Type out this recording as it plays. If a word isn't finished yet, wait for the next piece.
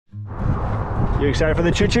You excited for the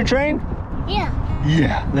choo-choo train? Yeah.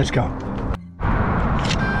 Yeah, let's go.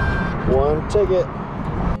 One ticket.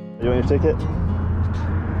 You want your ticket?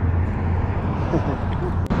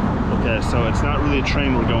 Okay, so it's not really a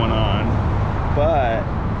train we're going on, but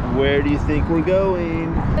where do you think we're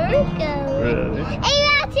going? We're going. Really? A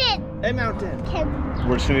mountain. A mountain. Can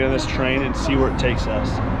We're just gonna get on this train and see where it takes us.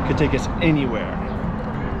 Could take us anywhere.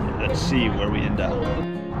 Let's see where we end up.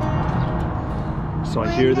 So I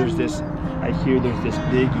hear there's this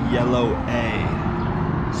big yellow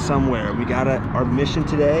A somewhere. Our mission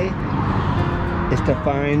today is to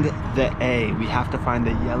find the A. We have to find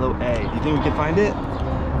the yellow A. Do you think we can find it?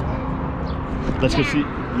 Let's go see.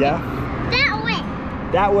 Yeah? that way.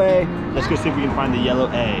 That way. Let's go see if we can find the yellow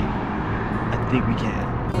A. I think we can.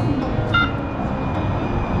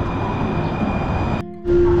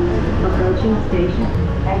 Approaching station.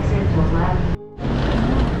 Exit to left.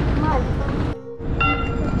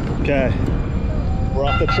 Okay. We're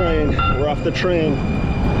off the train. We're off the train.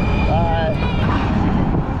 Bye.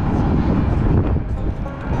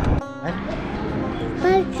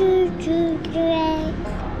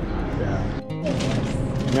 Yeah.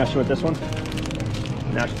 Nash, you want this one?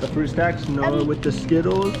 Nash with the fruit stacks, Noah with the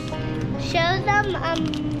Skittles. Show them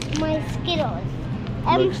my Skittles.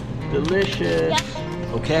 Looks delicious.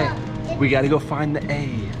 Yeah. Okay, we gotta go find the A.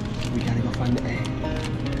 We gotta go find the A.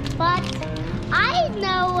 But I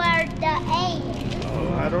know where the A is.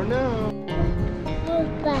 Oh, I don't know.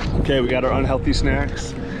 But Okay, we got our unhealthy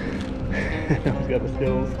snacks. We got the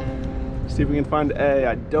Skittles. See if we can find A.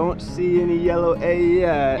 I don't see any yellow A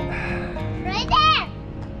yet. right there.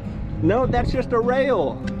 No, that's just a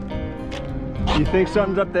rail. You think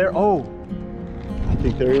something's up there? Oh, I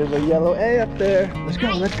think there is a yellow A up there. Let's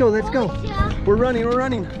go, let's go, let's go. We're running, we're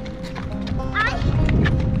running.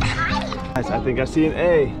 Guys, I think I see an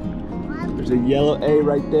A. There's a yellow A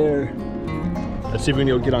right there. Let's see if we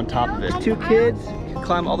can go get on top of it. 2 kids can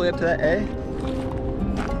climb all the way up to that A.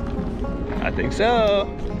 I think so.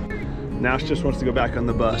 Nash just wants to go back on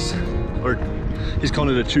the bus. Or he's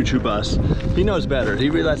calling it a choo-choo bus. He knows better. He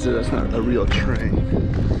realizes that's not a real train.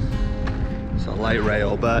 It's a light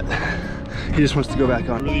rail, but he just wants to go back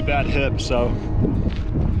on. Really bad hip, so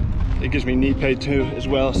it gives me knee pain too as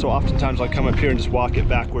well. So oftentimes I come up here and just walk it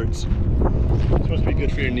backwards. It's supposed to be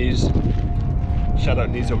good for your knees. Shout out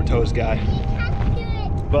knees over toes guy.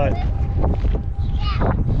 But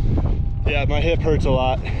yeah, my hip hurts a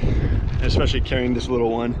lot, especially carrying this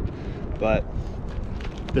little one. But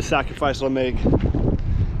the sacrifice I'll make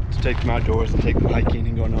to take them outdoors and take them hiking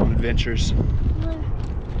and going on adventures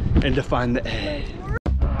and to find the A.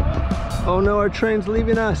 Oh no, our train's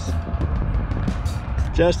leaving us.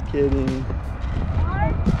 Just kidding.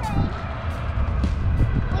 Our train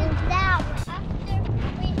is that way. After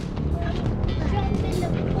we jump in the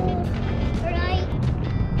pool, right?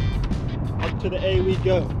 Up to the A we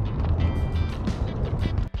go.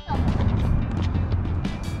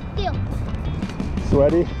 Feel.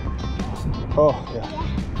 Sweaty? Oh,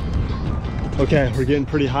 yeah. Okay, we're getting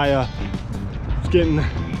pretty high up. It's getting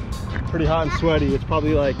pretty hot and sweaty. It's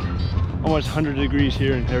probably like almost 100 degrees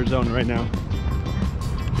here in Arizona right now.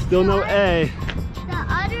 Still no A. The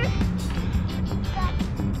other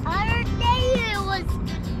day it was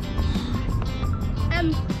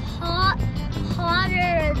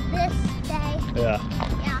hotter this day. Yeah.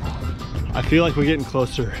 Yeah. I feel like we're getting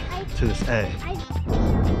closer to this A.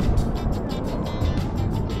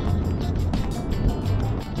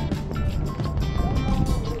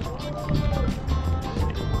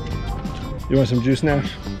 You want some juice,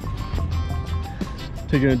 Nash?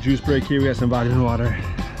 Taking a juice break here. We got some vitamin water.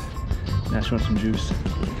 Nash wants some juice.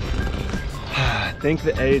 I think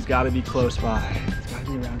the A's got to be close by. It's got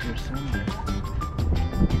to be around here somewhere.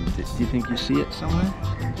 Do you think you see it somewhere?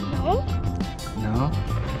 No. No?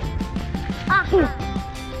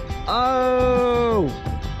 Oh!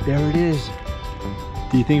 There it is.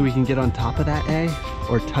 Do you think we can get on top of that A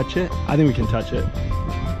or touch it? I think we can touch it.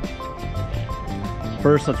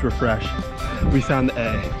 First, let's refresh. We found the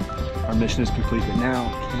A. Our mission is complete, but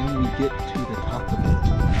now, can we get to the top of it?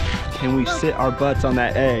 Can we sit our butts on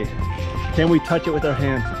that A? Can we touch it with our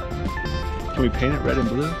hands? Can we paint it red and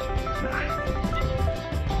blue?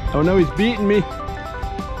 Nah. Oh no, he's beating me.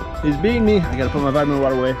 He's beating me. I gotta put my vitamin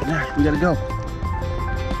water away. Nash, we gotta go.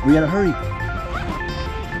 We gotta hurry.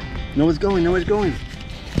 Noah's going, Noah's going.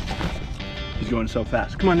 He's going so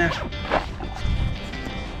fast. Come on, Nash.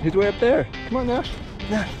 He's way up there. Come on, Nash.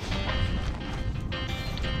 Nash.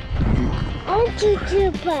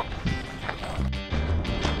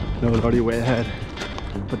 Noah's already way ahead.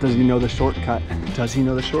 But does he know the shortcut? Does he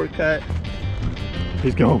know the shortcut?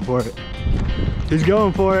 He's going for it. He's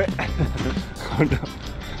going for it. Oh no.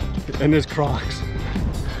 And his Crocs.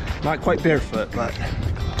 Not quite barefoot, but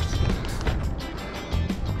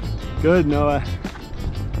good, Noah.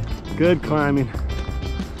 Good climbing.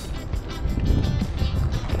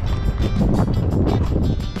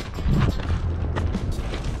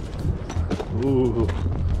 Ooh.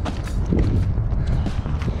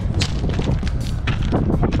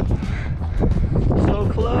 So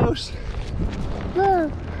close.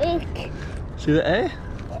 Look, it. See the A?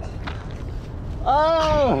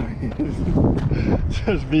 Oh!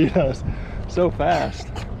 Just beat us so fast.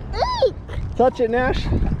 Touch it, Nash.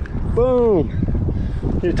 Boom.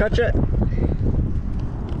 Can you touch it?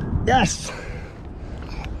 Yes!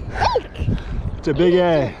 It's a big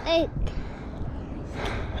A.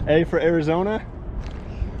 A for Arizona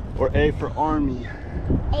or A for Army?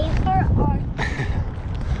 A for Army.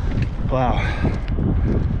 Wow.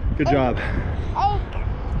 Good job. All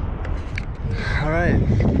right.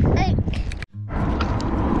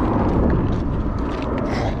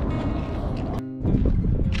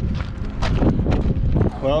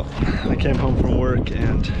 Well, I came home from work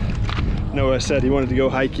and Noah said he wanted to go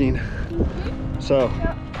hiking. So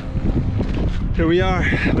here we are.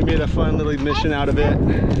 We made a fun little mission out of it.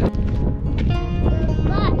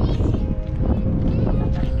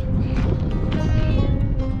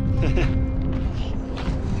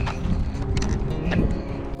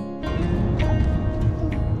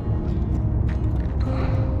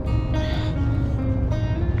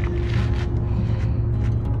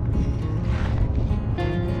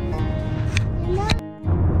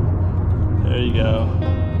 There you go.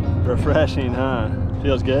 Refreshing, huh?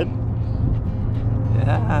 Feels good?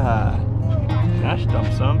 Yeah. Nash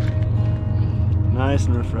dumped some. Nice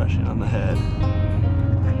and refreshing on the head.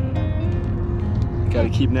 Gotta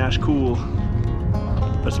keep Nash cool.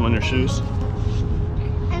 Put some on your shoes.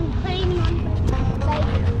 I'm putting on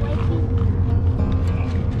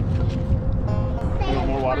You want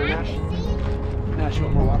more water, Nash? Nash, you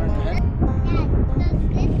want more water in your head?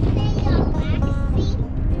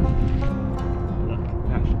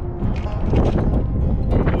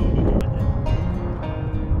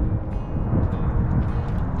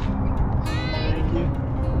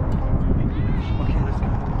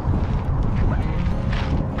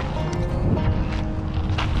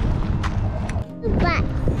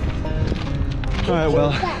 All right,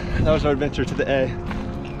 well, that was our adventure to the A.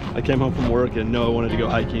 I came home from work and Noah wanted to go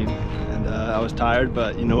hiking, and I was tired,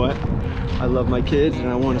 but you know what? I love my kids and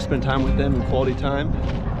I want to spend time with them and quality time.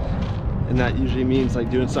 And that usually means like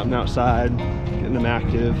doing something outside, getting them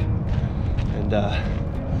active, and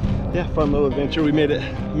yeah, fun little adventure. We made a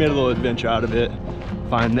little adventure out of it.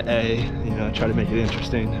 Find the A, you know, try to make it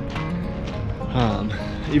interesting.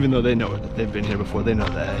 Even though they know it, they've been here before, they know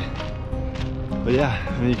the A. But yeah,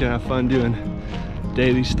 I mean, you can have fun doing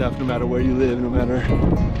daily stuff no matter where you live, no matter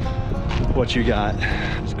what you got.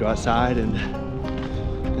 Just go outside and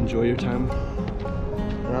enjoy your time.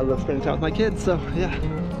 And I love spending time with my kids, so yeah.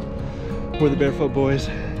 We're the Barefoot Boys.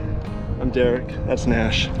 I'm Derek, that's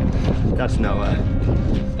Nash, that's Noah.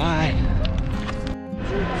 Bye.